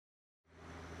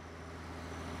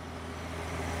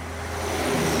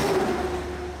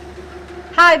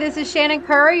Hi, this is Shannon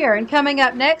Courier, and coming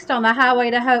up next on the Highway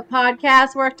to Hope podcast,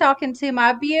 we're talking to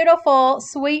my beautiful,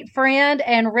 sweet friend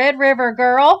and Red River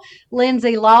girl,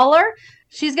 Lindsay Lawler.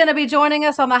 She's going to be joining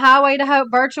us on the Highway to Hope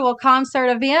virtual concert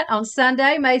event on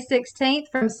Sunday, May 16th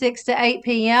from 6 to 8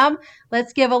 p.m.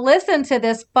 Let's give a listen to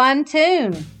this fun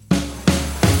tune.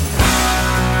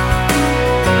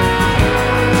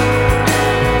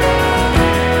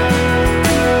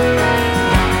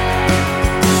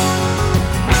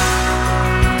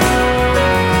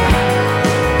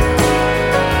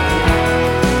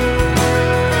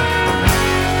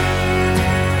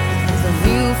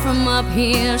 Up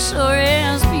here sure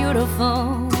is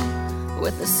beautiful,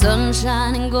 with the sun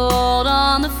shining gold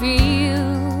on the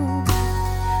field.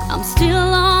 I'm still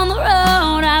on the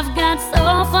road, I've got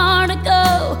so far to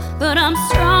go, but I'm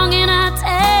strong and I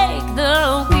take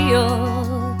the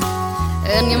wheel.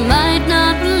 And you might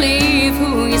not believe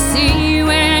who you see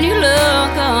when you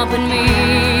look up at me,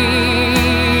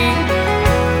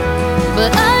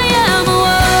 but I am a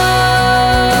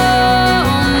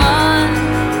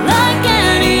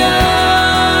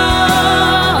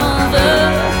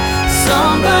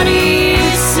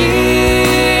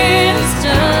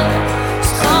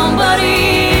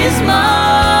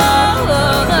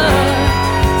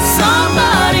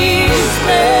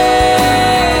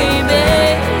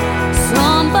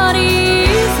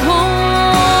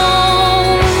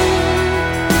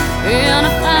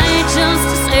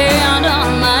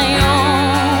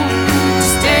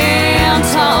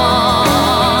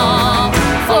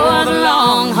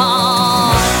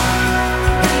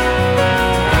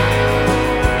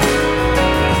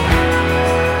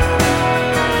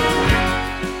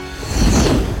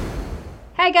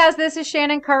Hey guys, this is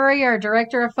Shannon Courier,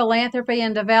 Director of Philanthropy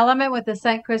and Development with the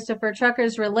St. Christopher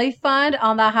Truckers Relief Fund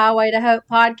on the Highway to Hope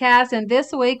podcast. And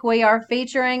this week we are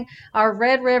featuring our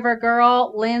Red River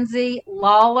girl, Lindsay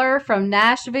Lawler from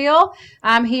Nashville.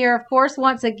 I'm here, of course,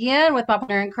 once again with my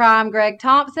partner in crime, Greg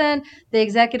Thompson, the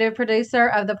executive producer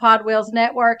of the Pod Wheels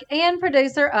Network and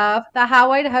producer of the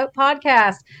Highway to Hope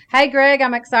podcast. Hey Greg,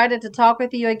 I'm excited to talk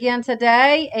with you again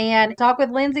today and talk with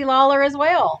Lindsay Lawler as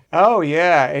well. Oh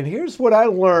yeah, and here's what I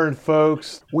learned,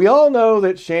 folks. We all know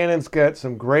that Shannon's got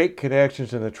some great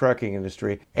connections in the trucking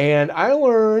industry, and I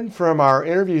learned from our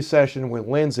interview session with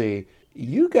Lindsay,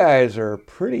 you guys are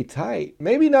pretty tight.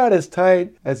 Maybe not as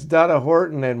tight as Donna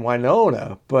Horton and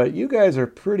Winona, but you guys are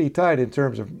pretty tight in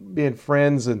terms of being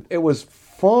friends, and it was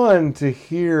fun to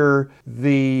hear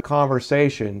the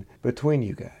conversation between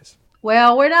you guys.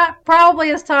 Well, we're not probably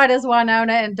as tight as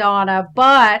Winona and Donna,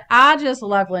 but I just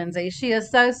love Lindsay. She is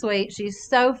so sweet. She's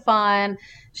so fun.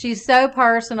 She's so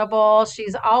personable.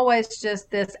 She's always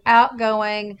just this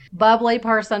outgoing, bubbly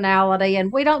personality,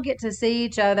 and we don't get to see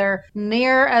each other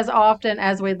near as often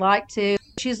as we'd like to.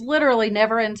 She's literally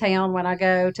never in town when I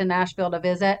go to Nashville to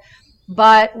visit.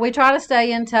 But we try to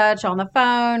stay in touch on the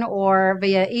phone or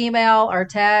via email or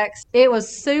text. It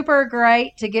was super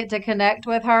great to get to connect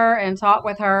with her and talk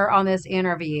with her on this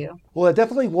interview. Well, it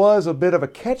definitely was a bit of a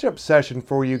catch-up session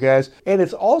for you guys, and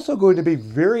it's also going to be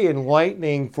very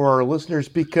enlightening for our listeners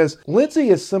because Lindsay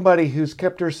is somebody who's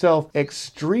kept herself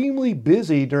extremely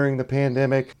busy during the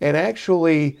pandemic and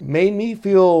actually made me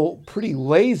feel pretty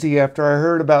lazy after I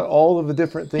heard about all of the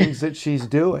different things that she's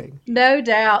doing. No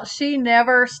doubt. She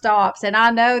never stops, and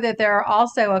I know that there are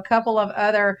also a couple of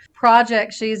other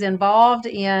projects she's involved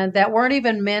in that weren't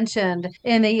even mentioned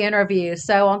in the interview.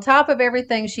 So on top of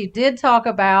everything she did talk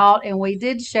about, and we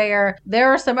did share,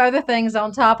 there are some other things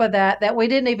on top of that we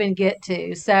didn't even get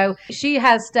to. So she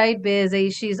has stayed busy.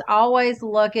 She's always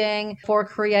looking for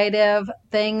creative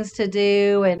things to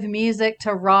do and music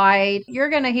to write. You're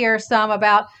going to hear some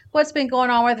about what's been going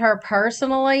on with her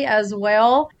personally as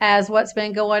well as what's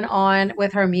been going on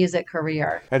with her music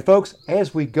career. And folks,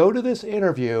 as we go to this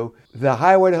interview, the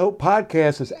Highway to Hope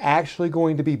podcast is actually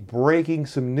going to be breaking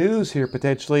some news here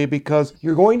potentially because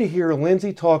you're going to hear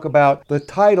Lindsay talk about the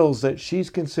titles that she's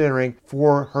considering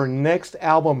for her next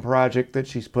album project that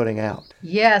she's putting out.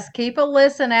 Yes, keep a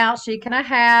listen out. She kind of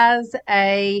has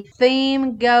a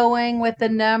theme going with the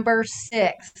number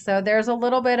 6. So there's a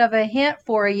little bit of a hint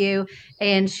for you,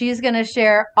 and she's going to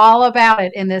share all about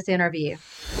it in this interview.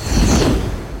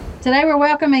 Today we're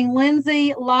welcoming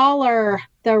Lindsay Lawler,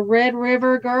 the Red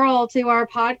River girl, to our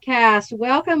podcast.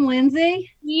 Welcome, Lindsay.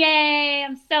 Yay!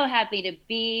 I'm so happy to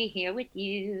be here with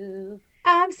you.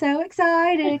 I'm so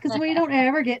excited because we don't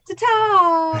ever get to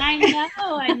talk. I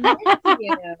know. I miss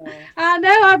you. I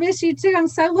know. I miss you too. I'm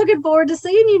so looking forward to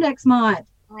seeing you next month.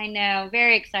 I know.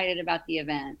 Very excited about the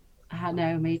event. I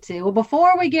know, me too. Well,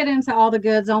 before we get into all the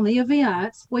goods on the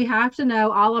events, we have to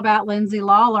know all about Lindsay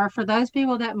Lawler. For those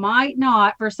people that might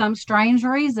not, for some strange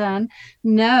reason,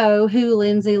 know who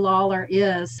Lindsay Lawler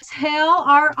is, tell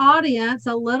our audience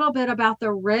a little bit about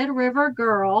the Red River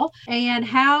Girl and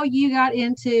how you got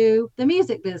into the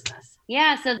music business.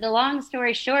 Yeah, so the long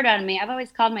story short on me, I've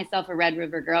always called myself a Red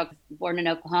River girl. Born in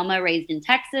Oklahoma, raised in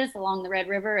Texas along the Red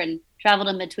River, and traveled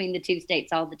in between the two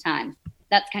states all the time.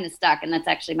 That's kind of stuck, and that's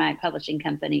actually my publishing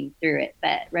company through it,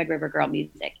 but Red River Girl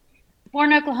Music.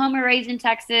 Born in Oklahoma, raised in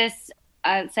Texas.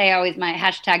 I'd say always my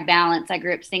hashtag balance. I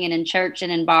grew up singing in church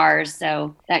and in bars,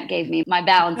 so that gave me my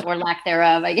balance or lack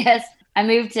thereof, I guess. I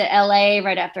moved to LA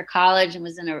right after college and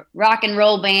was in a rock and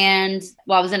roll band.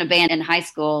 Well, I was in a band in high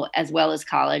school as well as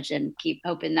college, and keep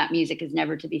hoping that music is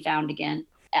never to be found again.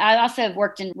 I also have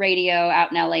worked in radio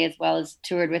out in LA as well as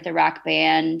toured with a rock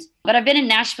band. But I've been in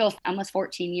Nashville for almost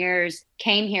 14 years.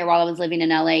 Came here while I was living in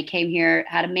LA, came here,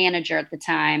 had a manager at the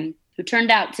time who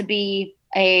turned out to be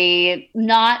a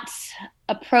not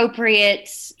appropriate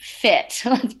fit.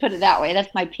 Let's put it that way.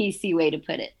 That's my PC way to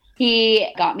put it.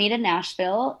 He got me to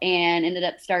Nashville and ended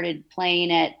up started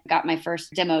playing it, got my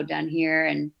first demo done here,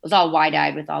 and was all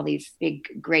wide-eyed with all these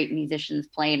big, great musicians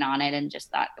playing on it, and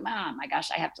just thought, oh my gosh,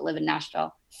 I have to live in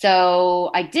Nashville. So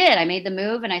I did. I made the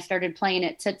move and I started playing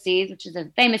at Tootsie's, which is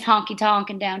a famous honky-tonk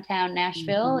in downtown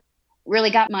Nashville. Really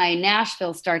got my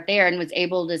Nashville start there and was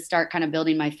able to start kind of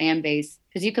building my fan base,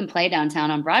 because you can play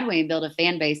downtown on Broadway and build a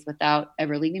fan base without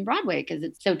ever leaving Broadway because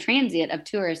it's so transient of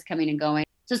tourists coming and going.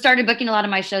 So started booking a lot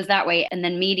of my shows that way, and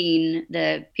then meeting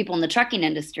the people in the trucking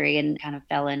industry and kind of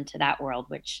fell into that world,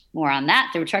 which more on that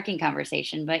through trucking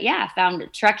conversation. But yeah, found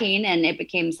trucking and it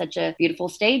became such a beautiful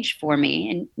stage for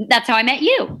me. And that's how I met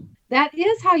you. That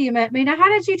is how you met me. Now, how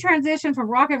did you transition from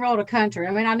rock and roll to country?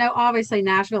 I mean, I know obviously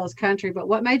Nashville is country, but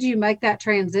what made you make that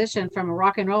transition from a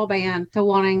rock and roll band to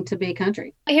wanting to be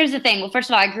country? Here's the thing. Well, first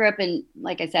of all, I grew up in,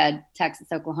 like I said, Texas,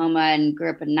 Oklahoma, and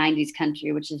grew up in 90s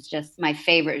country, which is just my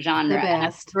favorite genre. The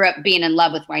best. I grew up being in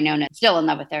love with Winona, still in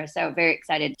love with her. So very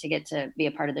excited to get to be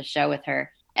a part of the show with her.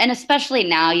 And especially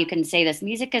now, you can say this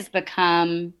music has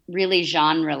become really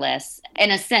genreless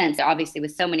in a sense, obviously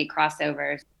with so many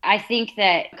crossovers. I think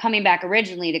that coming back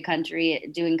originally to country,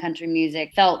 doing country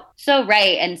music felt so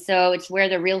right. And so it's where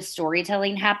the real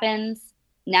storytelling happens.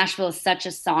 Nashville is such a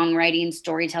songwriting,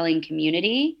 storytelling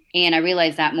community. And I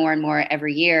realize that more and more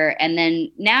every year. And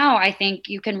then now I think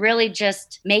you can really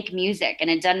just make music, and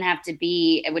it doesn't have to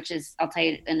be, which is, I'll tell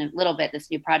you in a little bit,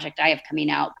 this new project I have coming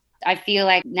out. I feel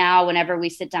like now whenever we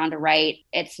sit down to write,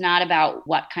 it's not about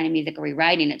what kind of music are we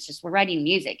writing. It's just we're writing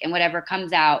music, and whatever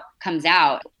comes out, comes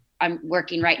out. I'm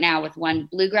working right now with one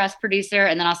bluegrass producer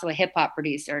and then also a hip hop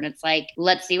producer. And it's like,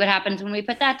 let's see what happens when we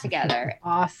put that together.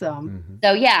 Awesome.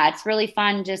 So yeah, it's really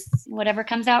fun. Just whatever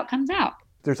comes out, comes out.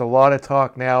 There's a lot of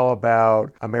talk now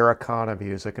about Americana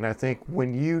music, and I think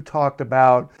when you talked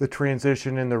about the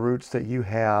transition and the roots that you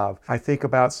have, I think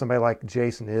about somebody like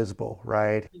Jason Isbell,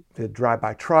 right? The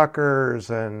drive-by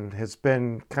truckers, and has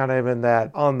been kind of in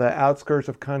that on the outskirts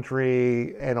of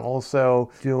country and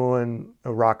also doing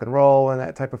a rock and roll and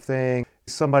that type of thing.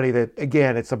 Somebody that,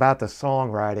 again, it's about the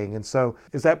songwriting. And so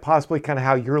is that possibly kind of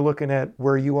how you're looking at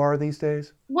where you are these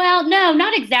days? Well, no,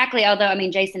 not exactly. Although, I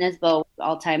mean, Jason Isbell,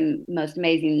 all-time most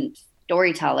amazing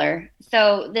storyteller.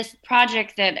 So this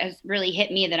project that has really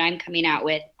hit me that I'm coming out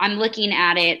with, I'm looking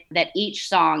at it that each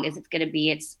song is going to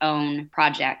be its own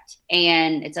project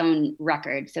and its own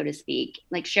record, so to speak.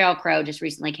 Like Sheryl Crow just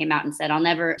recently came out and said, I'll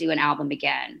never do an album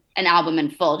again, an album in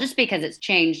full, just because it's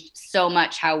changed so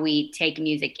much how we take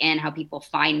music in, how people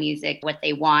find music, what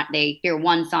they want. They hear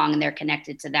one song and they're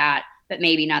connected to that, but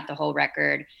maybe not the whole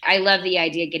record. I love the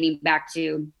idea of getting back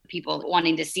to people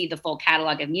wanting to see the full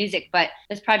catalog of music. But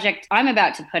this project I'm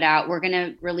about to put out, we're going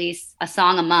to release a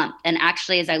song a month. And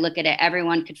actually, as I look at it,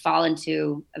 everyone could fall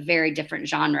into a very different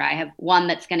genre. I have one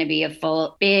that's going to be a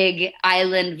full, big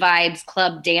island vibes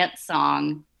club dance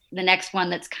song. The next one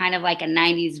that's kind of like a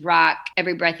 90s rock,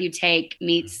 Every Breath You Take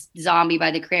meets Zombie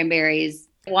by the Cranberries.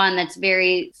 One that's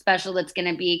very special that's going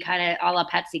to be kind of a la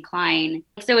Patsy Cline.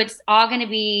 So it's all going to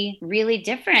be really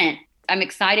different. I'm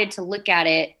excited to look at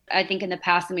it. I think in the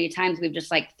past, so many times we've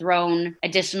just like thrown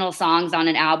additional songs on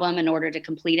an album in order to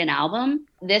complete an album.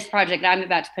 This project that I'm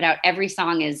about to put out, every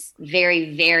song is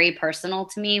very, very personal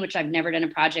to me, which I've never done a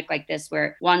project like this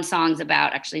where one song's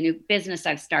about actually a new business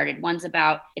I've started. One's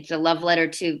about, it's a love letter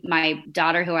to my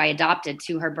daughter who I adopted,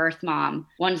 to her birth mom.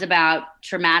 One's about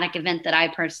traumatic event that I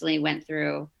personally went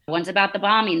through. One's about the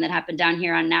bombing that happened down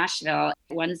here on Nashville.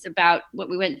 One's about what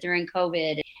we went through in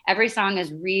COVID. every song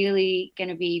is really going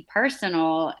to be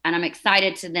personal. And I'm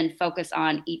excited to then focus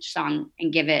on each song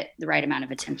and give it the right amount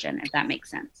of attention, if that makes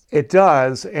sense. It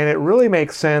does, and it really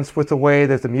makes sense with the way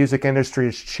that the music industry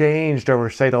has changed over,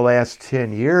 say, the last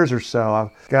 10 years or so.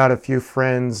 I've got a few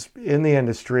friends in the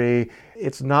industry.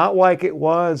 It's not like it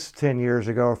was 10 years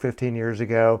ago or 15 years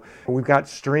ago. We've got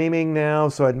streaming now,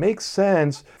 so it makes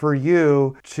sense for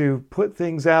you to put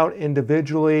things out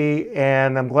individually.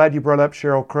 And I'm glad you brought up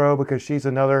Sheryl Crow, because she's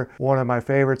another one of my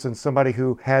favorites and somebody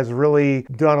who has really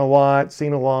done a lot,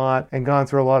 seen a lot, and gone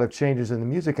through a lot of changes in the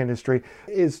music industry.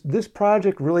 Is this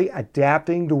project really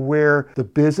adapting to where the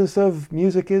business of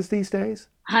music is these days?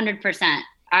 100%.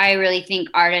 I really think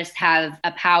artists have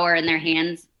a power in their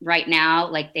hands right now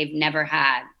like they've never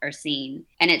had or seen.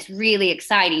 And it's really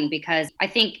exciting because I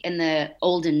think in the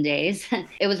olden days,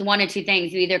 it was one of two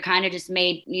things. You either kind of just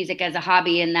made music as a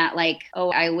hobby and that like,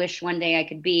 oh, I wish one day I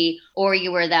could be, or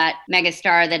you were that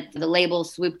megastar that the label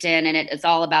swooped in and it's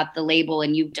all about the label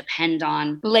and you depend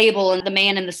on the label and the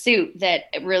man in the suit that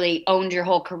really owned your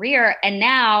whole career. And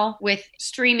now with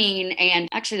streaming and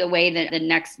actually the way that the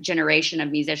next generation of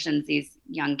musicians, these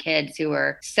young kids who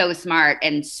are so smart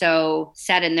and so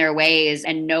set in their ways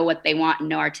and know what they want and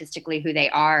know artistically who they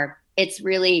are, it's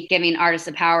really giving artists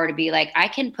the power to be like, I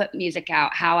can put music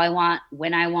out how I want,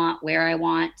 when I want, where I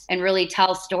want, and really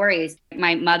tell stories.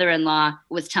 My mother-in-law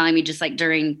was telling me just like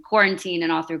during quarantine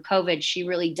and all through COVID, she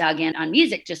really dug in on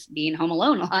music, just being home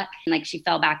alone a lot. And like she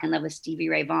fell back in love with Stevie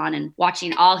Ray Vaughan and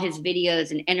watching all his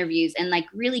videos and interviews and like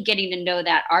really getting to know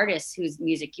that artist whose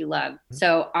music you love.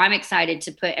 So I'm excited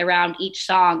to put around each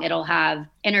song, it'll have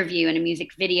interview and a music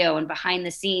video and behind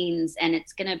the scenes. And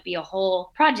it's going to be a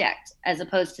whole project as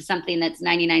opposed to something that's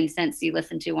 99 cents you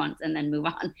listen to once and then move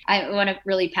on. I want to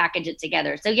really package it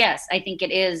together. So yes, I think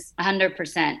it is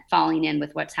 100% falling in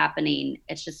with what's happening.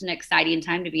 It's just an exciting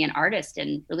time to be an artist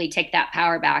and really take that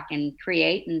power back and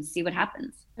create and see what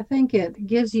happens. I think it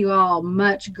gives you all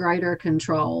much greater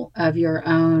control of your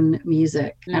own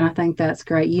music. Mm-hmm. And I think that's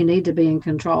great. You need to be in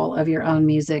control of your own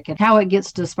music and how it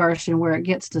gets dispersed and where it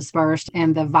gets dispersed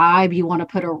and the vibe you want to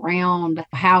put around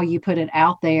how you put it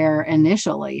out there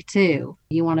initially too.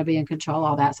 You want to be in control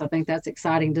of all that. So I think that's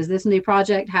exciting. Does this new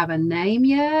project have a name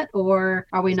yet or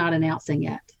are we not announcing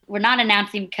yet? We're not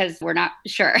announcing because we're not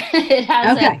sure. It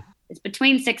has okay. It's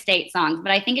between 6 to 8 songs,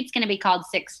 but I think it's going to be called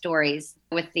 6 Stories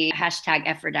with the hashtag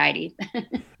Aphrodite.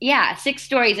 Yeah, 6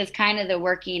 Stories is kind of the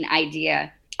working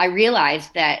idea. I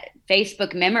realized that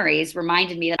Facebook memories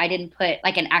reminded me that I didn't put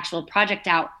like an actual project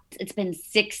out. It's been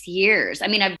 6 years. I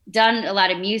mean, I've done a lot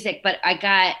of music, but I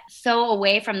got so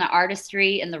away from the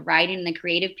artistry and the writing and the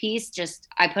creative piece. Just,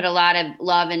 I put a lot of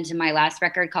love into my last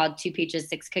record called 2 Peaches,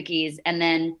 6 Cookies, and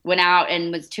then went out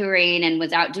and was touring and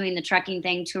was out doing the trucking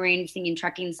thing, touring, singing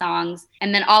trucking songs.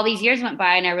 And then all these years went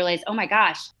by and I realized, oh my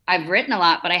gosh, I've written a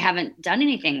lot, but I haven't done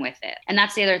anything with it. And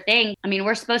that's the other thing. I mean,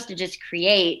 we're supposed to just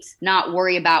create, not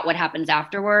worry about what happens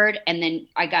afterward. And then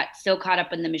I got so caught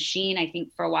up in the machine, I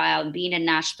think, for a while, and being in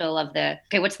Nashville of the,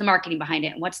 okay, what's the marketing behind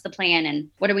it? And what's the plan? And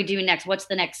what are we doing next? What's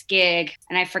the next gig?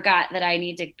 And I forgot that I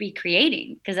need to be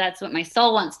creating because that's what my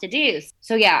soul wants to do.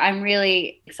 So yeah, I'm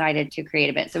really excited to create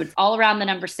a bit. So it's all around the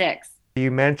number 6. You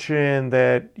mentioned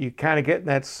that you kind of get in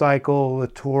that cycle, the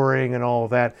touring and all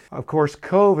of that. Of course,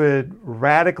 COVID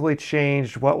radically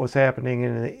changed what was happening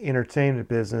in the entertainment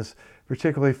business,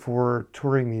 particularly for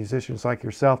touring musicians like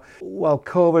yourself. Well,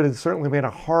 COVID has certainly been a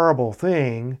horrible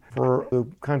thing for the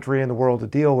country and the world to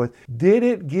deal with. Did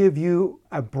it give you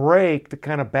a break to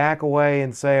kind of back away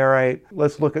and say, all right,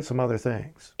 let's look at some other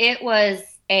things? It was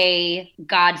a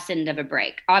godsend of a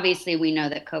break. Obviously, we know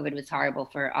that COVID was horrible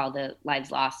for all the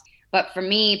lives lost. But for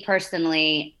me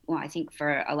personally, well, I think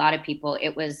for a lot of people,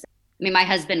 it was, I mean, my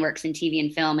husband works in TV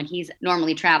and film, and he's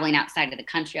normally traveling outside of the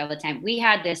country all the time. We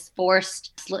had this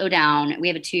forced slowdown. We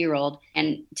have a 2-year-old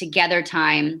and together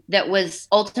time that was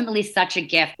ultimately such a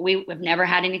gift. We've never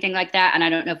had anything like that. And I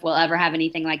don't know if we'll ever have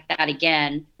anything like that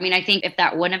again. I mean, I think if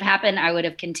that wouldn't have happened, I would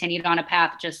have continued on a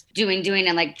path, just doing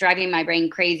and like driving my brain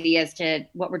crazy as to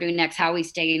what we're doing next, how we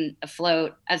stay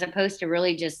afloat, as opposed to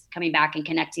really just coming back and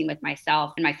connecting with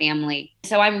myself and my family.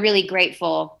 So I'm really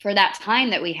grateful for that time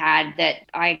that we had, that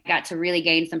I got to really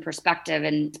gain some perspective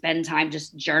and spend time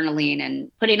just journaling and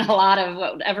putting a lot of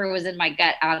whatever was in my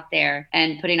gut out there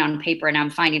and putting on paper. And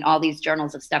I'm finding all these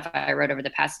journals of stuff I wrote over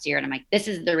the past year. And I'm like, this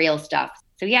is the real stuff.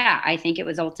 So yeah, I think it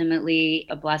was ultimately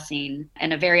a blessing,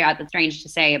 and a very odd, strange to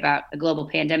say about a global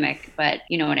pandemic, but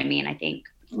you know what I mean, I think.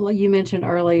 Well, you mentioned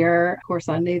earlier, of course,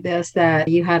 I knew this, that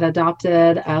you had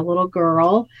adopted a little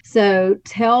girl. So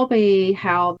tell me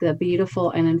how the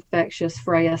beautiful and infectious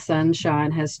Freya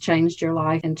Sunshine has changed your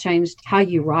life and changed how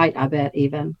you write, I bet,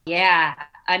 even. Yeah.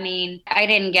 I mean, I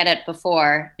didn't get it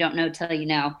before. Don't know till you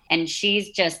know. And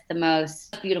she's just the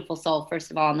most beautiful soul,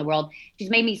 first of all, in the world. She's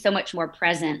made me so much more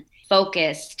present,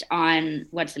 focused on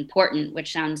what's important,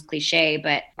 which sounds cliche,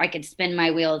 but I could spin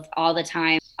my wheels all the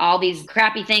time. All these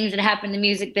crappy things that happen in the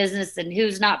music business and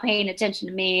who's not paying attention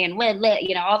to me and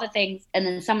all the things. And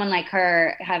then someone like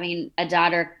her having a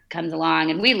daughter comes along,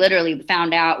 and we literally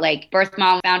found out, like, birth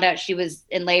mom found out she was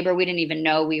in labor. We didn't even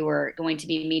know we were going to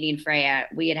be meeting Freya.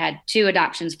 We had 2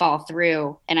 adoptions fall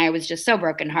through, and I was just so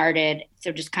brokenhearted.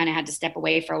 So just kind of had to step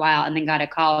away for a while, and then got a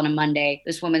call on a Monday.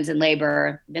 This woman's in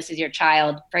labor. This is your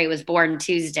child. Freya was born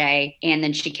Tuesday. And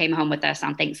then she came home with us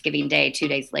on Thanksgiving Day, 2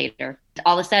 days later.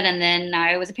 All of a sudden, then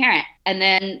I was a parent. And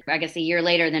then I guess a year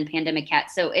later, then pandemic hit.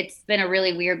 So it's been a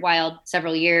really weird, wild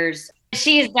several years.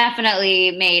 She has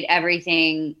definitely made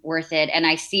everything worth it. And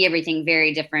I see everything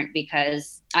very different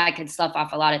because I could slough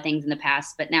off a lot of things in the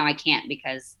past, but now I can't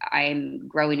because I'm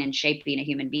growing and shaping a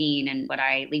human being, and what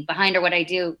I leave behind or what I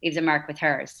do leaves a mark with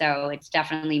her. So it's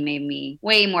definitely made me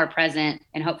way more present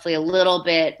and hopefully a little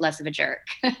bit less of a jerk.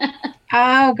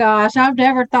 Oh gosh, I've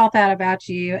never thought that about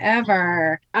you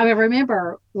ever. I mean,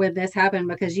 remember when this happened,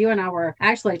 because you and I were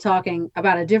actually talking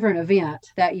about a different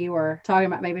event that you were talking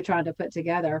about maybe trying to put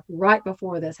together right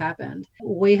before this happened.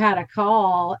 We had a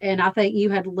call, and I think you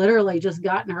had literally just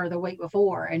gotten her the week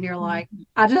before, and you're like,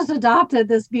 I just adopted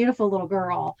this beautiful little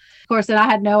girl. Of course, and I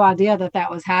had no idea that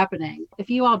that was happening. If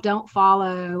you all don't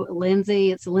follow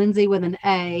Lindsay, it's Lindsay with an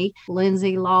A,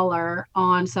 Lindsay Lawler,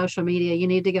 on social media. You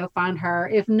need to go find her.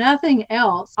 If nothing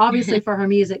else, obviously for her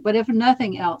music, but if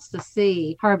nothing else, to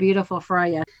see her beautiful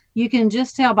Freya. You can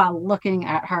just tell by looking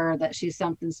at her that she's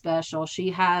something special.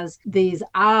 She has these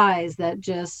eyes that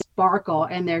just sparkle,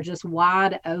 and they're just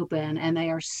wide open, and they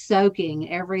are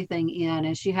soaking everything in.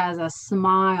 And she has a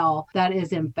smile that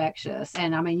is infectious.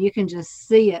 And I mean, you can just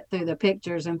see it through the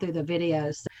pictures and through the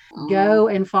videos. Go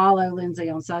and follow Lindsay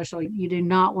on social. You do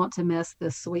not want to miss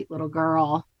this sweet little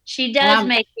girl. She does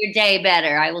make your day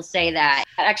better. I will say that.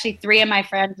 Actually, 3 of my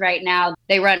friends right now,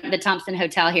 they run the Thompson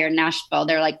Hotel here in Nashville.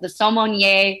 They're like the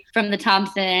sommelier from the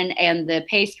Thompson and the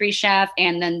pastry chef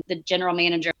and then the general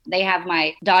manager. They have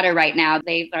my daughter right now.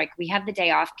 They like, we have the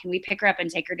day off. Can we pick her up and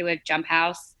take her to a jump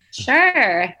house?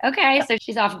 Sure. Okay. So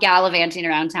she's off gallivanting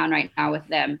around town right now with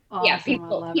them. Awesome. Yeah,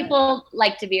 people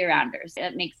like to be around her. So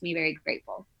it makes me very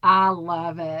grateful. I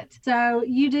love it. So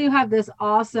you do have this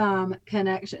awesome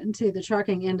connection to the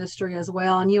trucking industry as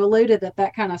well. And you alluded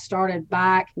that kind of started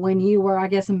back when you were, I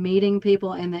guess, meeting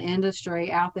people in the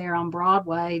industry out there on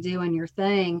Broadway doing your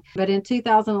thing. But in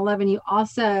 2011, you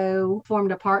also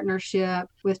formed a partnership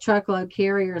with Truckload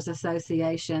Carriers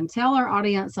Association. Tell our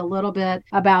audience a little bit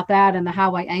about that and the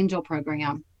Highway Angel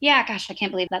program. Yeah, gosh, I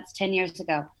can't believe that's 10 years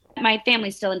ago. My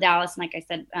family's still in Dallas, and like I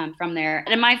said, from there.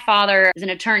 And my father is an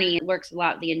attorney, works a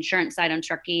lot the insurance side on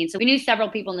trucking. So we knew several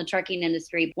people in the trucking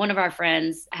industry. One of our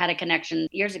friends had a connection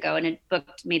years ago and had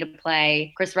booked me to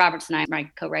play, Chris Roberts and I, my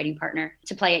co-writing partner,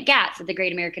 to play at GATS at the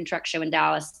Great American Truck Show in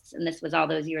Dallas. And this was all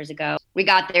those years ago. We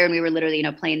got there and we were literally,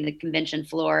 playing the convention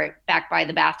floor back by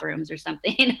the bathrooms or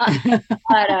something,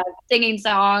 but, singing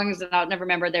songs. And I'll never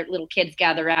remember their little kids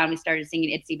gather around. We started singing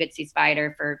Itsy Bitsy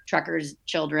Spider for truckers'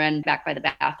 children back by the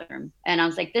bathroom. And I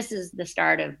was like, this is the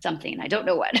start of something. I don't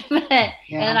know what. And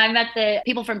then I met the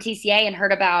people from TCA and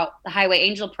heard about the Highway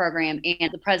Angel program.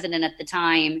 And the president at the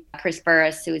time, Chris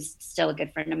Burris, who is still a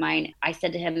good friend of mine, I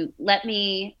said to him, let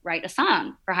me write a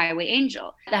song for Highway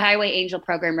Angel. The Highway Angel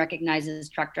program recognizes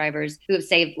truck drivers who have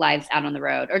saved lives out on the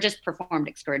road or just performed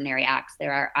extraordinary acts.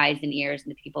 There are eyes and ears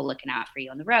and the people looking out for you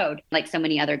on the road, like so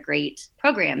many other great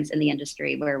programs in the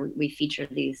industry where we feature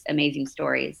these amazing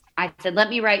stories. I said, let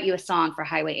me write you a song for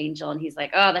Highway Angel. And he's like,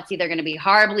 oh, that's either going to be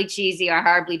horribly cheesy or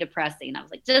horribly depressing. I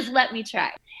was like, just let me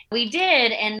try. We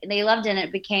did, and they loved it. And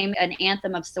it became an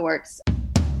anthem of sorts.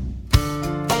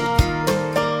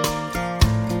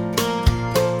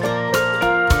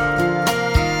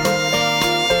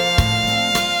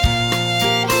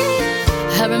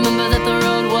 I remember that the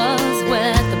road was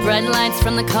wet, the bright lights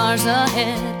from the cars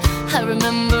ahead. I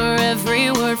remember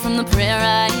every word from the prayer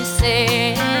I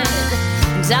said.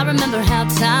 And I remember how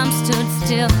time stood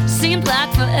still, seemed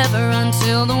like forever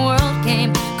until the world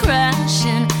came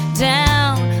crashing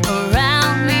down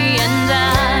around me. And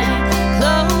I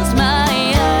closed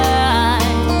my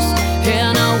eyes,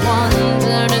 and I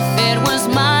wondered if it was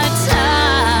my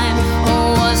time,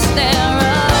 or was there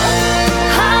a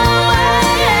highway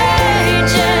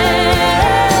angel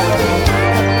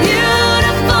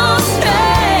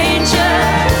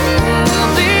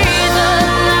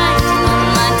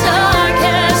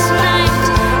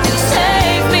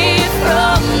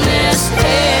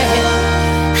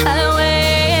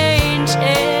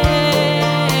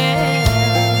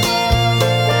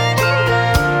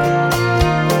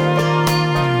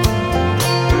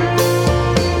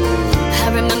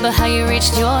remember how you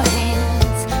reached your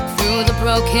hands through the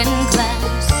broken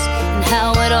glass, and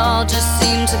how it all just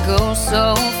seemed to go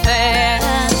so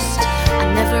fast.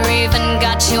 I never even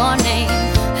got your name.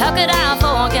 How could I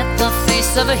forget the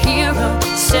face of a hero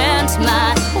sent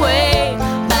my way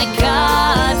by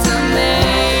God's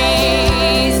amazing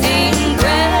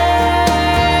grace?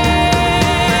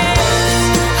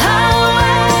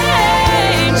 Highway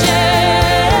angel,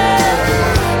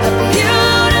 a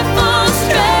beautiful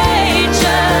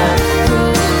stranger, who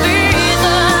will be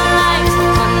the light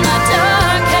on my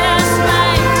darkest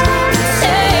night and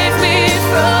save me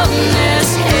from this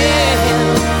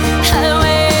hell.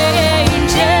 Highway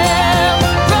angel,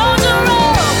 road to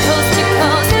road, coast to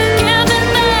coast, giving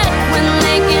back when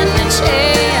they get the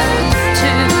chance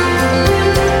to.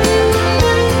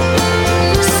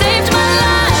 Saved my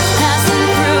life passing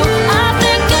through. I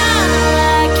thank God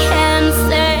I can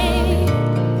say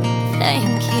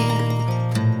thank you.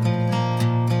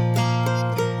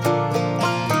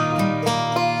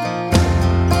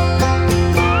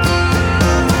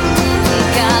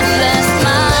 God bless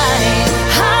my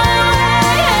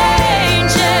highway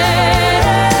angel,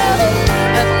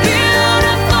 a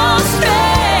beautiful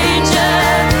stranger,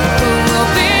 who will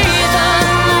be the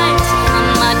light on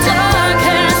my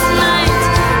darkest night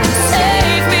and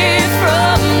save me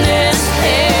from this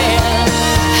hell.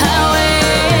 Highway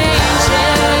angel,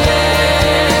 highway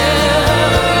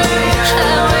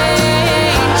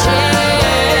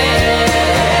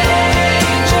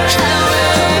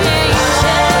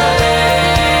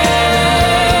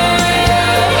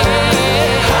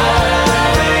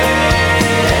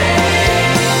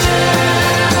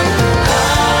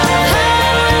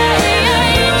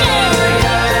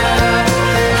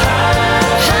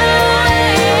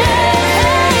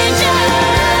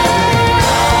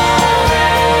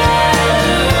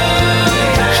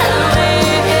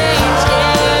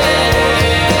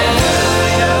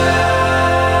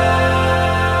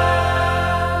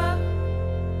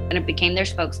And it became their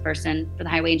spokesperson for the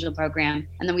Highway Angel program.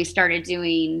 And then we started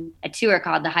doing a tour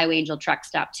called the Highway Angel Truck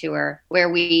Stop Tour, where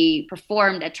we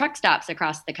performed at truck stops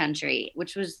across the country,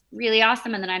 which was really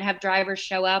awesome. And then I'd have drivers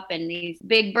show up, and these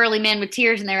big burly men with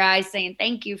tears in their eyes saying,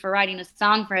 thank you for writing a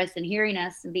song for us and hearing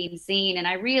us and being seen. And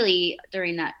I really,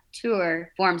 during that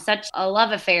tour, formed such a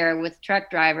love affair with truck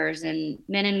drivers and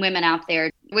men and women out there.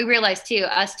 We realized too,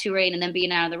 us touring and then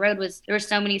being out on the road, there were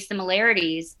so many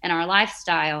similarities in our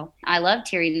lifestyle. I loved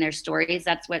hearing their stories.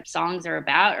 That's what songs are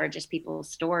about, or just people's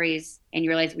stories. And you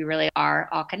realize we really are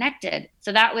all connected.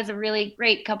 So that was a really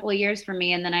great couple of years for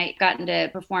me. And then I gotten to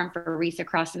perform for Wreaths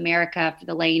Across America for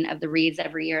the Lane of the Wreaths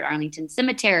every year at Arlington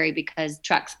Cemetery, because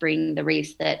trucks bring the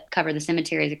wreaths that cover the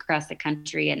cemeteries across the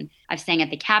country. And I've sang at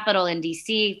the Capitol in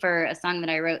DC for a song that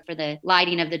I wrote for the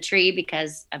lighting of the tree,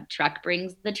 because a truck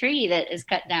brings the tree that is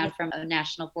cut down from a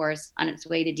national forest on its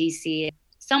way to DC.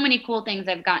 So many cool things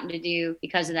I've gotten to do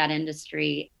because of that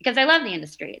industry, because I love the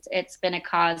industry. It's been a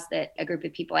cause that a group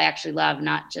of people I actually love,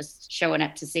 not just showing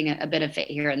up to sing a benefit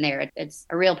here and there. It's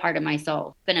a real part of my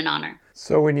soul. It's been an honor.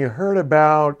 So when you heard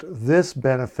about this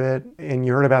benefit and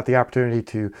you heard about the opportunity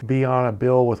to be on a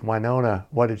bill with Winona,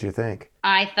 what did you think?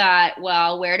 I thought,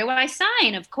 well, where do I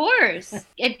sign? Of course.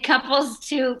 It couples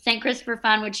to St. Christopher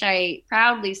Fund, which I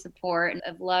proudly support and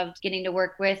have loved getting to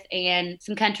work with, and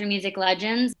some country music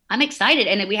legends. I'm excited.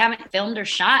 And we haven't filmed or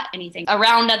shot anything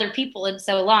around other people in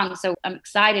so long. So I'm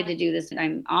excited to do this. And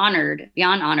I'm honored,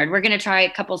 beyond honored. We're going to try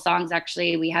a couple songs,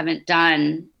 actually, we haven't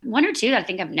done. One or two that I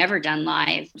think I've never done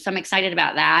live. So I'm excited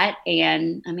about that.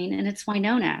 And and it's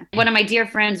Winona. One of my dear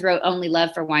friends wrote Only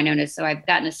Love for Winona. So I've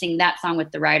gotten to sing that song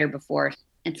with the writer before.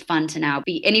 It's fun to now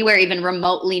be anywhere even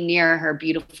remotely near her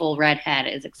beautiful red head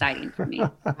is exciting for me.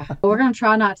 We're going to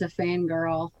try not to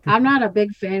fangirl. I'm not a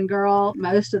big fangirl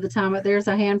most of the time, but there's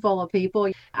a handful of people.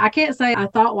 I can't say I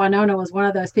thought Winona was one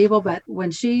of those people, but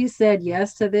when she said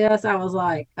yes to this, I was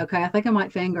like, okay, I think I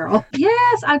might fangirl.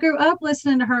 Yes, I grew up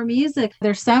listening to her music.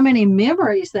 There's so many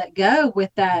memories that go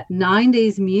with that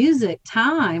 90s music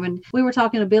time. And we were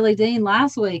talking to Billy Dean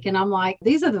last week, and I'm like,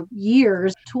 these are the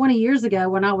years, 20 years ago,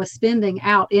 when I was spending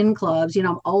out in clubs.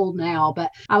 I'm old now,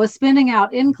 but I was spending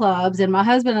out in clubs, and my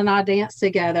husband and I danced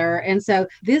together. And so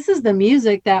this is the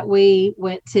music that we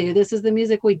went to. This is the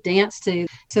music we danced to.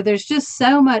 So there's just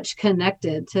so much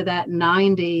connected to that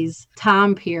 90s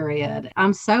time period.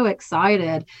 I'm so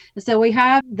excited. And so we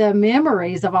have the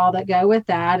memories of all that go with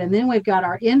that. And then we've got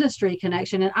our industry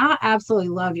connection. And I absolutely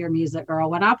love your music, girl.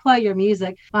 When I play your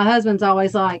music, my husband's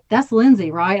always like, that's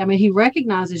Lindsay, right? He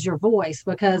recognizes your voice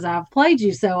because I've played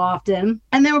you so often.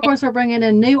 And then, of course, we're bringing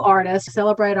in new artists,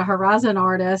 celebrate a Horizon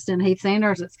artist and Heath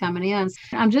Sanders that's coming in.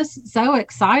 I'm just so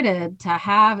excited to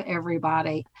have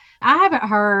everybody. I haven't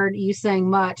heard you sing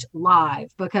much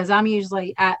live because I'm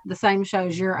usually at the same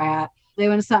shows you're at,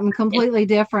 doing something completely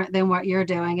different than what you're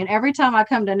doing. And every time I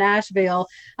come to Nashville,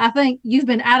 I think you've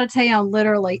been out of town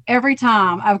literally every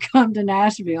time I've come to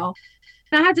Nashville.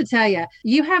 And I have to tell you,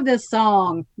 you have this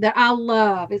song that I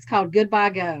love. It's called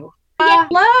Goodbye Go. I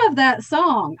love that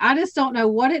song. I just don't know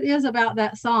what it is about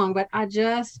that song, but I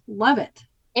just love it.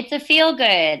 It's a feel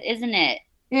good, isn't it?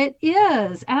 It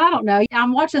is. And I don't know.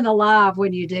 I'm watching the live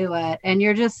when you do it, and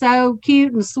you're just so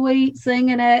cute and sweet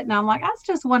singing it. And I'm like, that's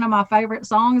just one of my favorite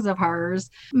songs of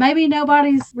hers. Maybe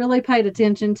nobody's really paid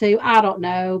attention to. I don't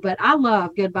know. But I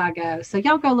love Goodbye Go. So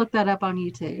y'all go look that up on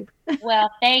YouTube. Well,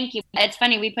 thank you. It's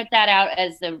funny. We put that out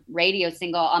as the radio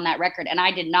single on that record, and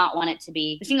I did not want it to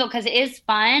be the single because it is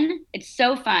fun. It's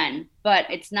so fun, but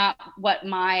it's not what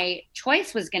my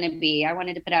choice was going to be. I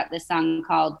wanted to put out this song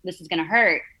called This Is Gonna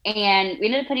Hurt. And we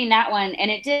ended up putting that one, and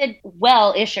it did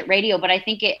well-ish at radio, but I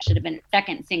think it should have been a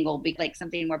second single, be like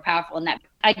something more powerful than that.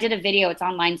 I did a video, it's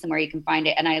online somewhere, you can find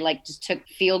it, and I like just took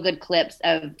feel-good clips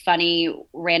of funny,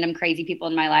 random, crazy people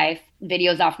in my life,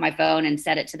 videos off my phone, and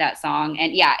set it to that song.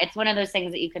 And yeah, it's one of those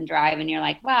things that you can drive and you're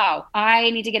like, wow,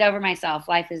 I need to get over myself.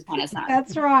 Life is kind of fun.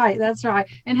 That's right. That's right.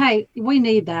 And hey, we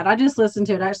need that. I just listened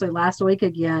to it actually last week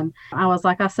again. I was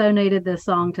like, I so needed this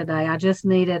song today. I just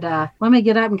needed let me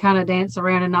get up and kind of dance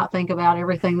around and not think about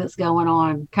everything that's going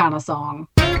on kind of song.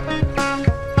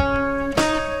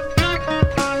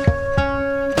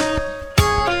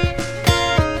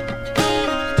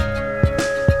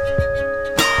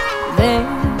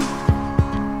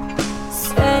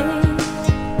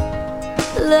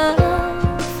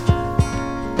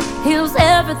 Heals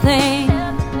everything,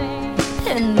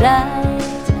 and I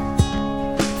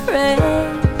pray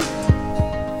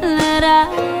that I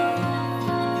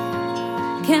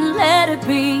can let it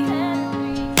be.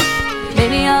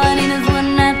 Maybe all I need is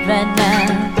one night right now,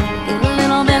 get a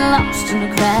little bit lost in the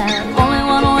crowd, only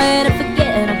one way to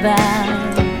forget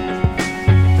about.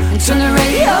 And turn the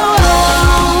radio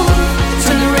on,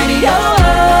 turn the radio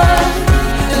on,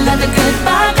 and let the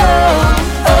goodbye go.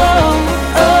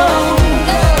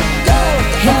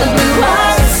 Hit the blue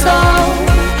eyes slow,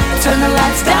 turn the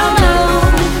lights down low,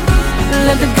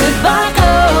 let the goodbye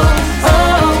go. Oh,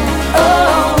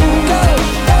 oh, go,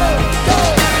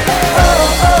 go,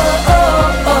 go. Oh, oh,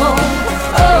 oh,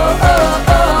 oh, oh,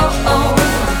 oh,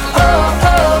 oh,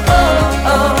 oh, oh,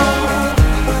 oh,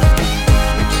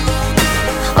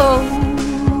 oh.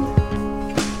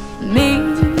 Me,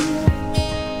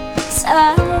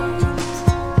 sad.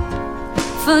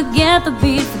 Forget the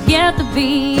beat,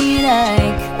 I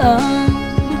come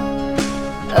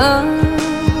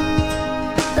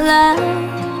alive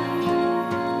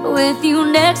with you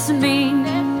next to me.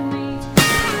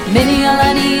 Maybe all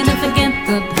I need to forget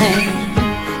the pain,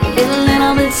 a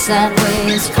little bit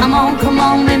sideways. Come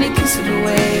on, let me kiss it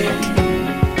away.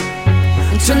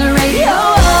 And turn the radio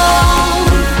on,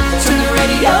 turn the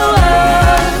radio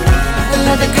on, and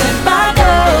let the goodbye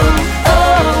go. Oh,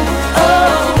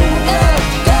 oh.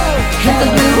 Hit the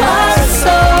blue eyes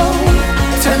slow,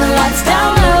 turn the lights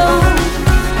down low,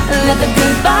 let the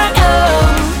goodbye go.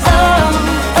 Oh,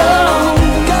 oh,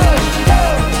 go,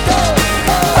 go, go.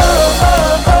 Oh,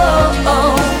 oh, oh,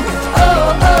 oh,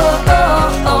 oh,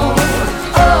 oh,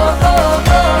 oh, oh,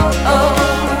 oh, oh, oh.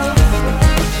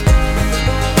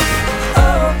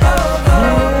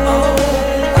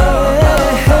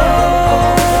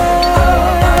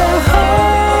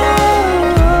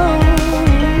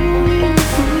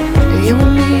 You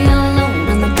and me alone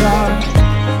in the dark,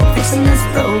 fixing this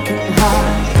broken heart.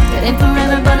 It ain't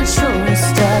forever, but it sure is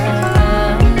stuck.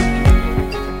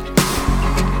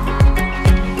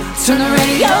 Turn the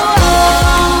radio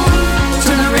on,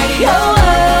 turn the radio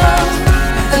on,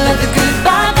 and let the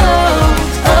goodbye go.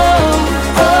 Oh,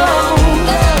 oh,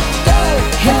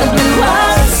 hit the blue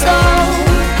eyes slow,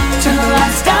 turn the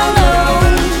lights down low,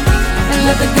 and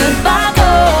let the goodbye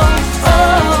go.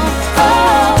 Oh,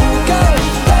 oh, go,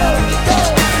 go, go.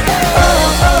 Oh,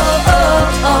 oh, oh,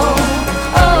 oh,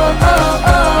 oh, oh,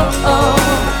 oh, oh.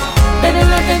 Baby,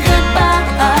 let the goodbye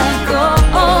go.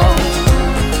 Oh,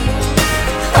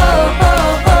 oh, oh,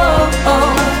 oh,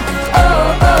 oh,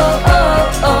 oh,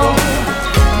 oh, oh.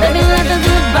 Baby, let the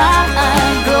goodbye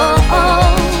go.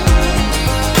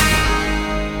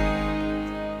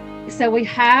 So we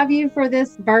have you for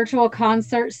this virtual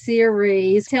concert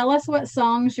series. Tell us what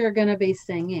songs you're going to be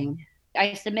singing.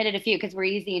 I submitted a few because we're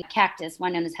using Cactus,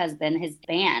 one known as Husband, his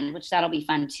band, which that'll be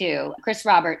fun too. Chris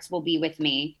Roberts will be with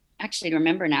me. actually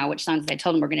remember now which songs I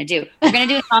told them we're going to do. We're going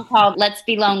to do a song called Let's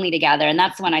Be Lonely Together. And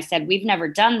that's when I said, we've never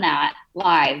done that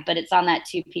live, but it's on that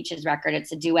Two Peaches record.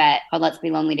 It's a duet called Let's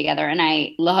Be Lonely Together. And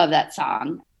I love that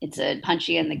song. It's a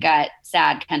punchy in the gut,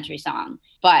 sad country song,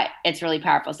 but it's really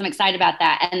powerful. So I'm excited about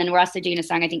that. And then we're also doing a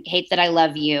song, I think, Hate That I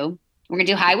Love You. We're going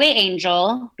to do Highway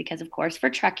Angel because, of course, for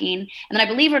trucking. And then I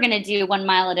believe we're going to do 1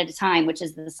 Mile at a Time, which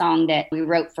is the song that we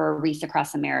wrote for Reese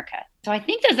Across America. So I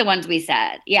think those are the ones we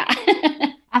said. Yeah.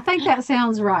 I think that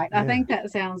sounds right. I think that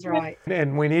sounds right.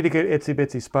 And we need to get Itsy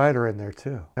Bitsy Spider in there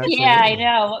too. Absolutely. Yeah, I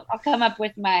know. I'll come up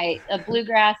with a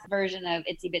bluegrass version of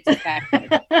Itsy Bitsy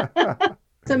Spider.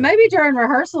 So maybe during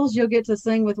rehearsals, you'll get to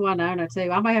sing with Winona too.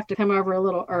 I might have to come over a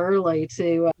little early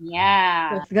to.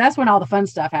 Yeah. That's when all the fun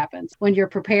stuff happens, when you're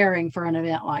preparing for an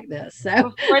event like this.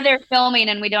 So before they're filming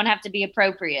and we don't have to be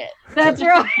appropriate. That's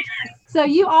right. So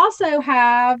you also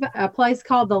have a place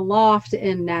called The Loft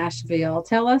in Nashville.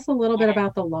 Tell us a little bit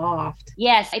about The Loft.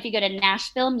 Yes. If you go to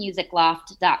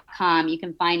NashvilleMusicLoft.com, you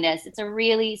can find us. It's a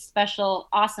really special,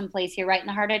 awesome place here right in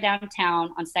the heart of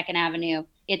downtown on 2nd Avenue.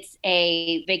 It's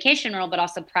a vacation rental, but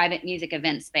also private music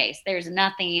event space. There's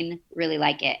nothing really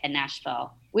like it in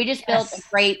Nashville. We just built a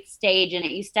great stage in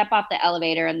it. You step off the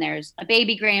elevator and there's a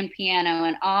baby grand piano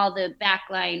and all the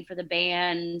backline for the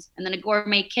band, and then a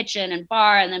gourmet kitchen and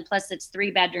bar. And then plus it's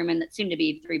 3-bedroom, and it's soon to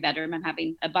be 3-bedroom. I'm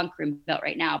having a bunk room built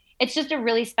right now. It's just a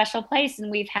really special place.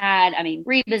 And we've had,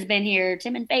 Reba's been here.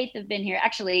 Tim and Faith have been here.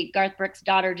 Actually, Garth Brooks'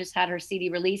 daughter just had her CD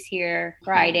release here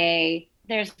Friday.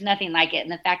 There's nothing like it.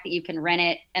 And the fact that you can rent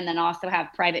it and then also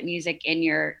have private music in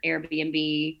your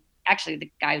Airbnb. Actually,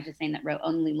 the guy was just saying that wrote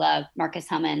Only Love, Marcus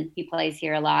Hummin, he plays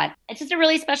here a lot. It's just a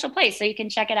really special place. So you can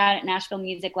check it out at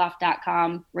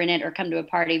NashvilleMusicLoft.com, rent it, or come to a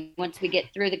party. Once we get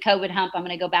through the COVID hump, I'm going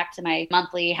to go back to my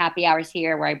monthly happy hours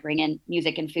here where I bring in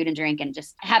music and food and drink and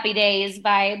just happy days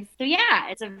vibes. So yeah,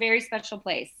 it's a very special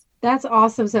place. That's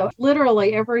awesome. So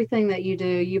literally everything that you do,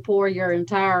 you pour your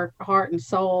entire heart and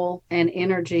soul and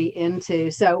energy into.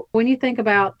 So when you think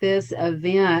about this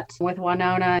event with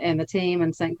Winona and the team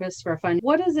and St. Christopher Fund,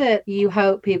 what is it you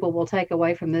hope people will take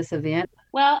away from this event?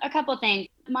 Well, a couple of things.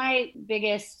 My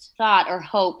biggest thought or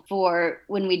hope for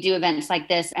when we do events like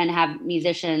this and have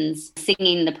musicians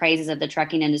singing the praises of the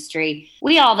trucking industry,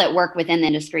 we all that work within the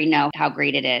industry know how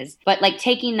great it is. But like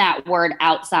taking that word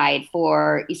outside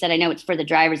for, you said, I know it's for the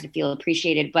drivers to feel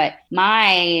appreciated, but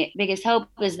my biggest hope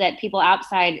is that people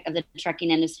outside of the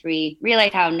trucking industry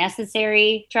realize how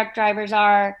necessary truck drivers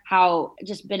are, how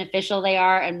just beneficial they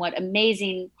are, and what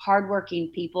amazing,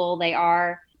 hardworking people they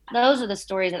are. Those are the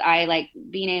stories that I like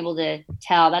being able to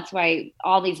tell. That's why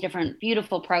all these different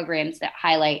beautiful programs that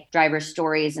highlight drivers'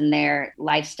 stories and their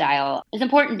lifestyle is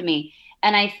important to me.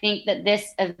 And I think that this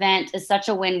event is such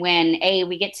a win-win.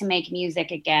 We get to make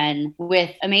music again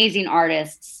with amazing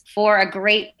artists for a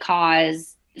great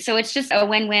cause. So it's just a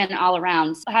win-win all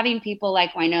around. So having people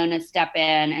like Winona step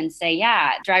in and say,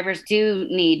 yeah, drivers do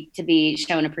need to be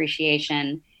shown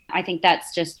appreciation. I think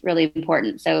that's just really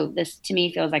important. So this, to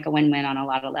me, feels like a win-win on a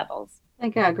lot of levels. I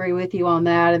think I agree with you on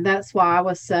that. And that's why I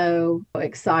was so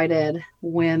excited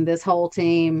when this whole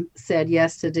team said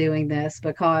yes to doing this,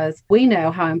 because we know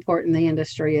how important the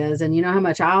industry is. And you know how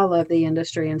much I love the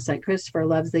industry and St. Christopher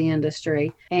loves the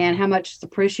industry and how much it's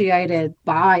appreciated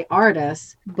by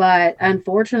artists. But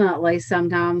unfortunately,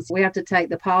 sometimes we have to take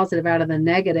the positive out of the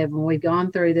negative. And we've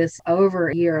gone through this over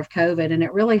a year of COVID, and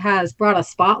it really has brought a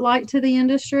spotlight to the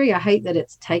industry. I hate that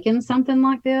it's taken something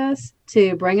like this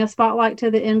to bring a spotlight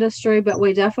to the industry, but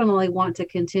we definitely want to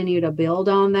continue to build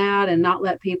on that and not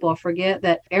let people forget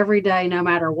that every day, no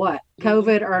matter what,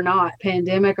 COVID or not,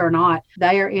 pandemic or not,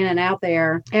 they are in and out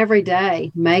there every day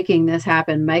making this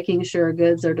happen, making sure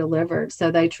goods are delivered.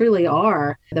 So they truly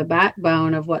are the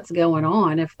backbone of what's going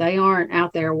on. If they aren't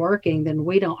out there working, then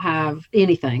we don't have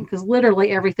anything, because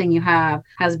literally everything you have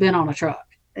has been on a truck.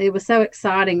 It was so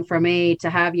exciting for me to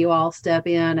have you all step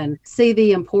in and see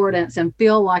the importance and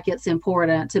feel like it's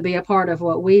important to be a part of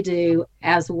what we do,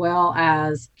 as well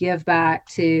as give back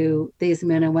to these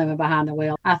men and women behind the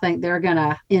wheel. I think they're going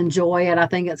to enjoy it. I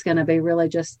think it's going to be really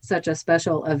just such a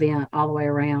special event all the way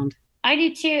around. I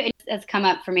do too. It's come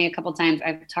up for me a couple times.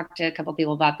 I've talked to a couple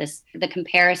people about this, the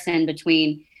comparison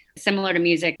between similar to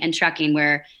music and trucking,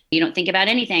 where you don't think about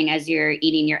anything as you're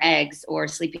eating your eggs or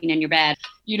sleeping in your bed.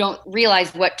 You don't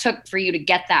realize what took for you to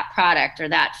get that product or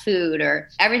that food or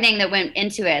everything that went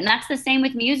into it. And that's the same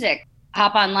with music.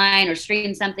 Hop online or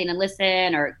stream something and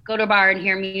listen, or go to a bar and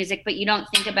hear music, but you don't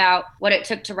think about what it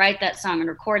took to write that song and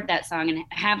record that song and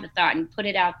have the thought and put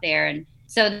it out there. And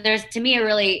So there's, to me, a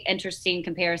really interesting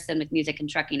comparison with music and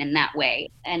trucking in that way.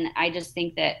 And I just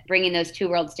think that bringing those two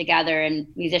worlds together and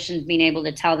musicians being able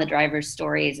to tell the drivers'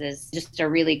 stories is just a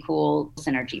really cool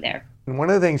synergy there. And one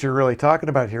of the things you're really talking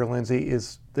about here, Lindsay,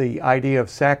 is the idea of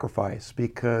sacrifice,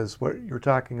 because what you're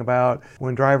talking about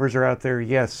when drivers are out there,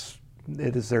 yes,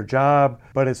 it is their job,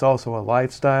 but it's also a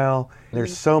lifestyle.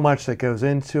 There's so much that goes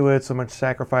into it, so much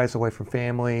sacrifice away from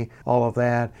family, all of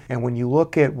that. And when you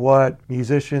look at what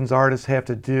musicians, artists have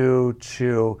to do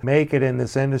to make it in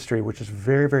this industry, which is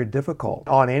very, very difficult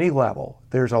on any level,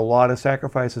 there's a lot of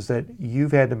sacrifices that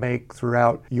you've had to make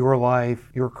throughout your life,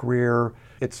 your career.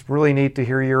 It's really neat to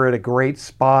hear you're at a great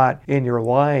spot in your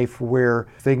life where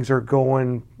things are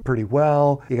going pretty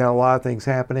well, you got a lot of things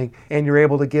happening, and you're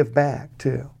able to give back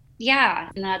too. Yeah,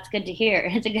 and that's good to hear.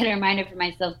 It's a good reminder for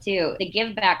myself too. The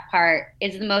give back part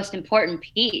is the most important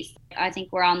piece. I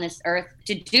think we're on this earth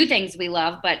to do things we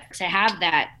love, but to have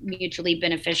that mutually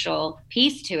beneficial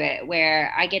piece to it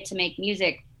where I get to make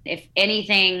music. If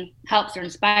anything helps or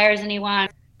inspires anyone,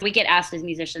 we get asked as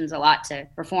musicians a lot to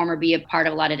perform or be a part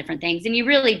of a lot of different things. And you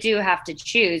really do have to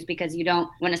choose because you don't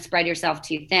want to spread yourself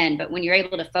too thin. But when you're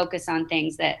able to focus on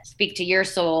things that speak to your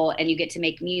soul and you get to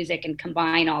make music and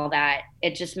combine all that,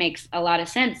 it just makes a lot of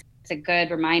sense. It's a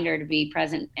good reminder to be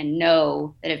present and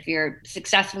know that if you're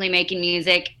successfully making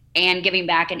music and giving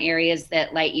back in areas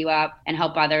that light you up and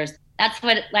help others, that's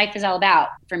what life is all about,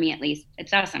 for me at least.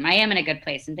 It's awesome. I am in a good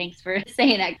place. And thanks for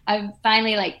saying that. I'm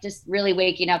finally just really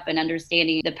waking up and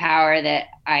understanding the power that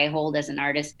I hold as an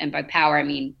artist. And by power, I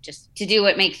mean just to do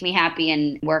what makes me happy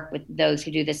and work with those who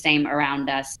do the same around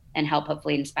us and help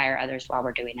hopefully inspire others while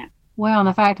we're doing it. Well, and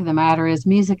the fact of the matter is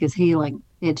music is healing.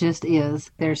 It just is.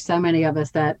 There's so many of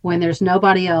us that when there's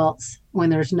nobody else,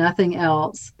 when there's nothing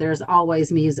else, there's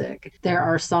always music. There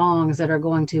are songs that are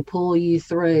going to pull you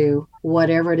through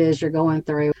whatever it is you're going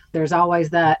through. There's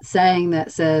always that saying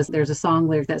that says there's a song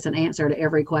lyric that's an answer to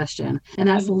every question. And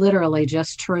that's literally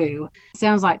just true.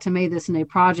 Sounds like to me this new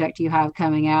project you have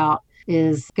coming out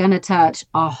is going to touch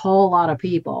a whole lot of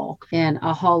people in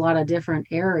a whole lot of different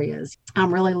areas.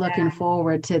 I'm really looking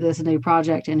forward to this new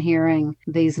project and hearing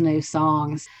these new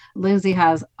songs. Lindsay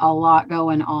has a lot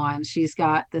going on. She's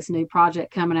got this new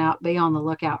project coming out. Be on the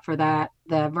lookout for that.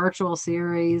 The virtual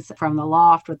series from the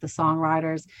Loft with the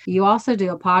songwriters. You also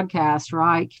do a podcast,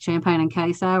 right? Champagne and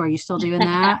Queso. Are you still doing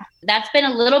that? That's been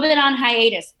a little bit on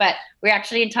hiatus, but we're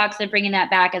actually in talks of bringing that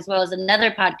back, as well as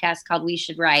another podcast called We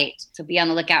Should Write. So be on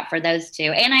the lookout for those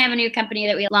two. And I have a new company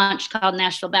that we launched called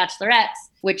Nashville Bachelorettes,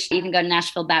 which you can go to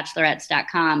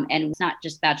NashvilleBachelorettes.com. And it's not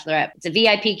just bachelorette. It's a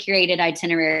VIP curated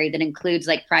itinerary that includes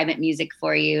private music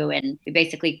for you. And we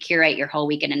basically curate your whole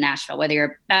weekend in Nashville, whether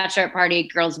you're a bachelorette party,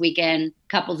 girls weekend,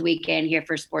 couples weekend, here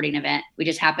for a sporting event. We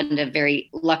just happen to very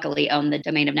luckily own the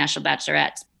domain of Nashville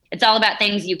Bachelorettes. It's all about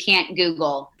things you can't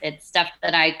Google. It's stuff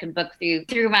that I can book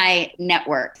through my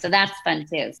network. So that's fun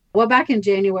too. Well, back in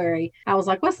January, I was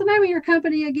like, what's the name of your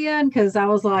company again? Because I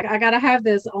was like, I got to have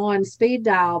this on speed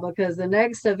dial because the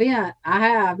next event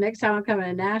next time I'm coming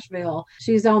to Nashville,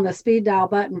 she's on the speed dial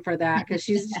button for that because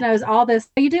she just knows all this.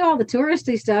 You do all the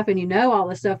touristy stuff and you know all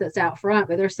the stuff that's out front,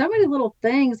 but there's so many little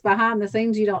things behind the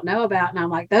scenes you don't know about. And I'm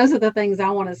like, those are the things I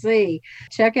want to see.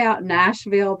 Check out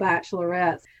Nashville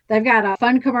Bachelorettes. They've got a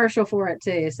fun commercial for it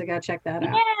too, so go check that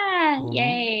out. Yeah,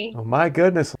 yay. Oh my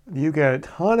goodness, you got a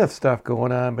ton of stuff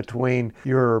going on between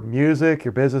your music,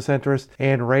 your business interests,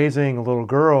 and raising a little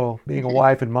girl, being a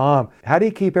wife and mom. How do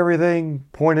you keep everything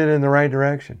pointed in the right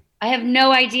direction? I have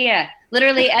no idea.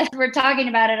 Literally, as we're talking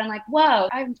about it, I'm like, whoa,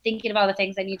 I'm thinking of all the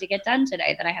things I need to get done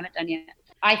today that I haven't done yet.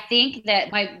 I think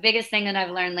that my biggest thing that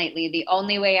I've learned lately, the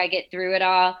only way I get through it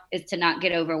all is to not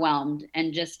get overwhelmed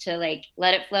and just to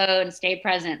let it flow and stay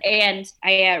present. And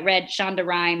I read Shonda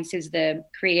Rhimes, who's the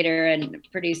creator and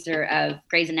producer of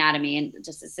Grey's Anatomy and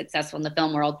just as successful in the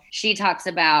film world. She talks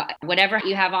about whatever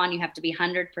you have on, you have to be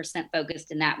 100%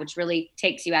 focused in that, which really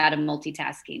takes you out of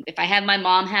multitasking. If I have my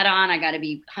mom hat on, I got to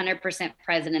be 100%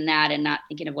 present in that and not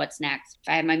thinking of what's next. If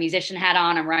I have my musician hat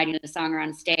on, I'm writing a song or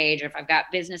on stage, or if I've got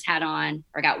business hat on,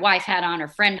 or got wife hat on or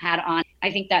friend hat on.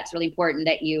 I think that's really important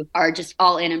that you are just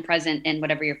all in and present in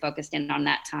whatever you're focused in on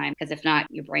that time. Because if not,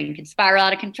 your brain can spiral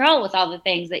out of control with all the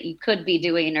things that you could be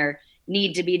doing or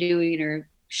need to be doing or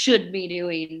should be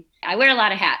doing. I wear a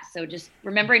lot of hats, so just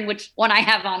remembering which one I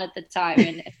have on at the time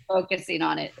and focusing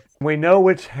on it. We know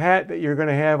which hat that you're going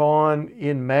to have on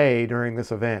in May during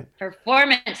this event.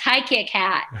 Performance high kick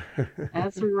hat.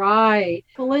 That's right.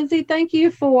 Well, Lindsay, thank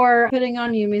you for putting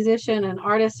on your musician and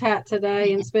artist hat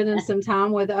today and spending some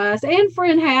time with us. And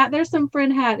friend hat. There's some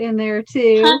friend hat in there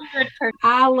too. 100%.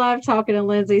 I love talking to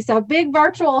Lindsay. So big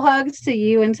virtual hugs to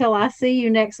you until I see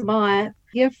you next month.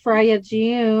 Give Freya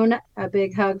June a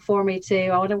big hug for me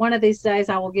too. One of these days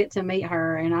I will get to meet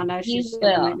her, and I know she's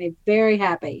going to make me very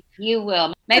happy. You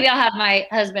will. Maybe I'll have my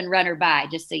husband run her by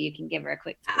just so you can give her a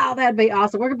quick. Oh, that'd be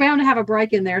awesome. We're bound to have a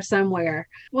break in there somewhere.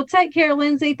 Well, take care,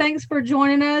 Lindsay. Thanks for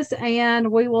joining us,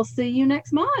 and we will see you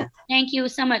next month. Thank you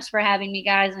so much for having me,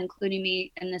 guys, including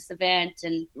me in this event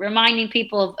and reminding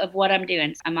people of what I'm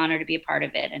doing. I'm honored to be a part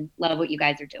of it and love what you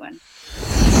guys are doing.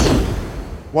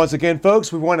 Once again,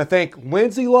 folks, we want to thank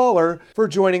Lindsay Lawler for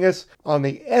joining us on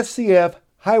the SCF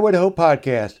Highway to Hope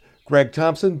podcast. Greg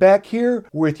Thompson back here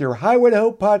with your Highway to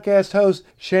Hope podcast host,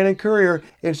 Shannon Currier.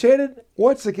 And Shannon,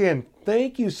 once again,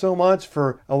 thank you so much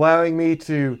for allowing me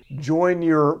to join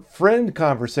your friend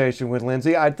conversation with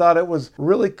Lindsay. I thought it was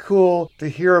really cool to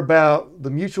hear about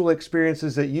the mutual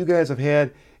experiences that you guys have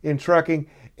had in trucking.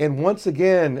 And once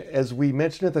again, as we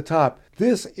mentioned at the top,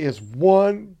 this is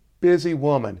one busy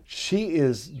woman. She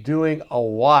is doing a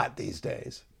lot these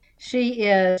days. She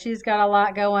is. She's got a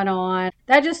lot going on.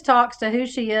 That just talks to who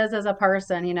she is as a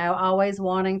person, you know, always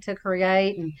wanting to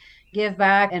create and give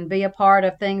back and be a part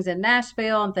of things in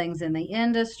Nashville and things in the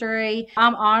industry.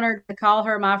 I'm honored to call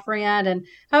her my friend, and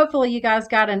hopefully you guys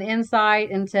got an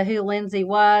insight into who Lindsay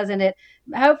was, and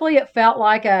hopefully it felt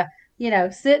like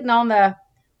sitting on the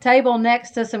table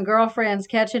next to some girlfriends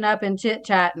catching up and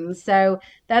chit-chatting. So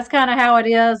that's kind of how it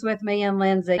is with me and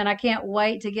Lindsay. And I can't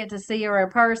wait to get to see her in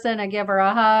person and give her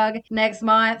a hug next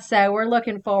month. So we're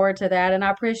looking forward to that. And I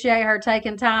appreciate her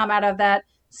taking time out of that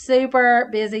super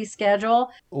busy schedule.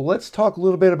 Let's talk a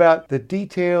little bit about the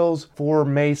details for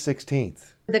May 16th.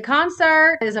 The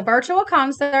concert is a virtual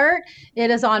concert. It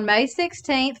is on May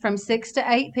 16th from 6 to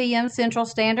 8 p.m. Central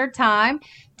Standard Time.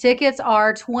 Tickets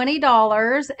are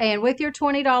 $20, and with your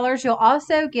 $20, you'll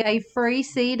also get a free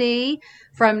CD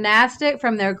from NASTC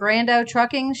from their Grando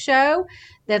Trucking Show.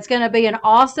 That's going to be an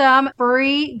awesome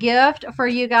free gift for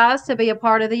you guys to be a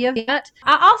part of the event.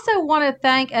 I also want to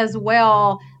thank as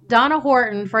well Donna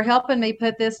Horton for helping me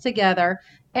put this together.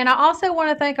 And I also want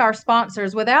to thank our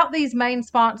sponsors. Without these main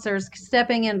sponsors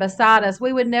stepping in beside us,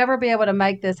 we would never be able to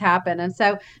make this happen. And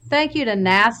so thank you to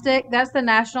NASTC, that's the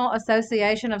National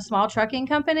Association of Small Trucking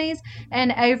Companies,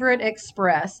 and Averitt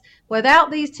Express. Without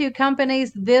these two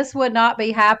companies, this would not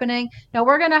be happening. Now,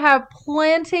 we're going to have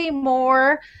plenty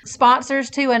more sponsors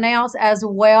to announce as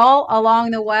well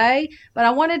along the way, but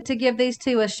I wanted to give these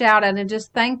two a shout out and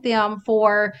just thank them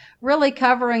for really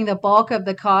covering the bulk of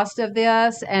the cost of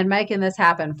this and making this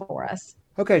happen for us.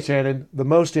 Okay, Shannon, the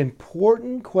most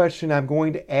important question I'm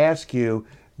going to ask you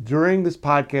during this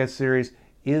podcast series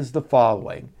is the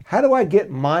following. How do I get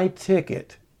my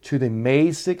ticket to the May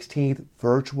 16th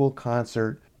virtual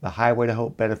concert, the Highway to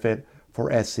Hope benefit for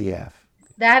SCF?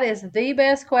 That is the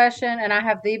best question, and I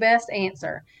have the best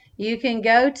answer. You can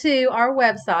go to our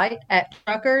website at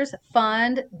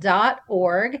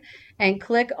truckersfund.org and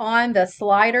click on the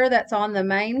slider that's on the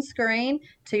main screen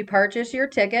to purchase your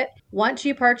ticket. Once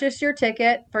you purchase your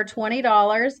ticket for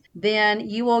 $20, then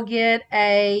you will get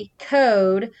a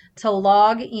code to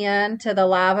log in to the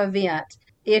live event.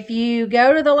 If you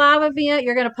go to the live event,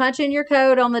 you're going to punch in your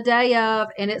code on the day of,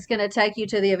 and it's going to take you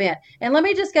to the event. And let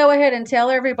me just go ahead and tell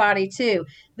everybody, too,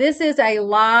 this is a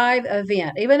live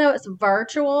event. Even though it's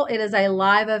virtual, it is a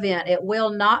live event. It will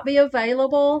not be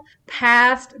available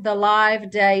past the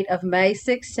live date of May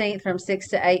 16th from 6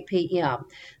 to 8 p.m.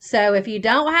 So if you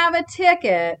don't have a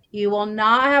ticket, you will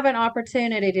not have an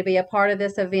opportunity to be a part of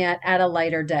this event at a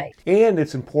later date. And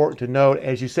it's important to note,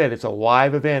 as you said, it's a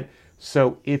live event.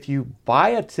 So if you buy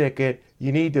a ticket,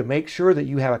 you need to make sure that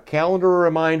you have a calendar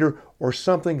reminder or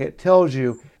something that tells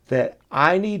you that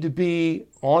I need to be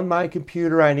on my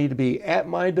computer, I need to be at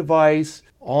my device,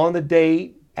 on the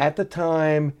date, at the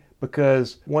time,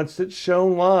 because once it's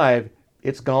shown live,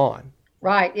 it's gone.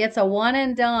 Right. It's a one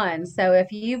and done. So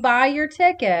if you buy your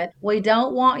ticket, we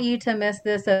don't want you to miss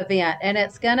this event. And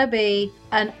it's going to be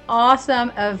an awesome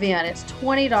event. It's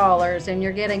 $20 and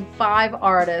you're getting 5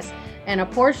 artists. And a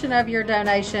portion of your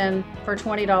donation for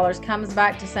 $20 comes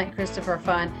back to St. Christopher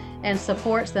Fund and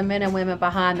supports the men and women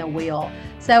behind the wheel.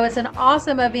 So it's an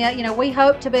awesome event. You know, we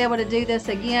hope to be able to do this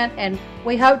again, and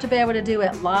we hope to be able to do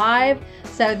it live.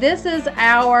 So this is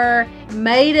our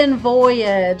maiden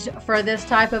voyage for this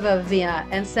type of event.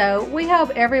 And so we hope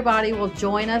everybody will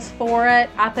join us for it.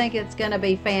 I think it's going to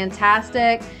be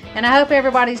fantastic. And I hope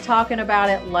everybody's talking about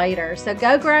it later. So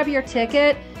go grab your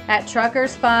ticket at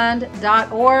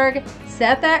truckersfund.org.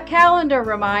 Set that calendar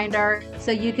reminder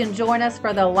so you can join us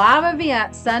for the live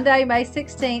event Sunday, May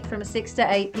 16th from 6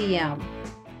 to 8 p.m.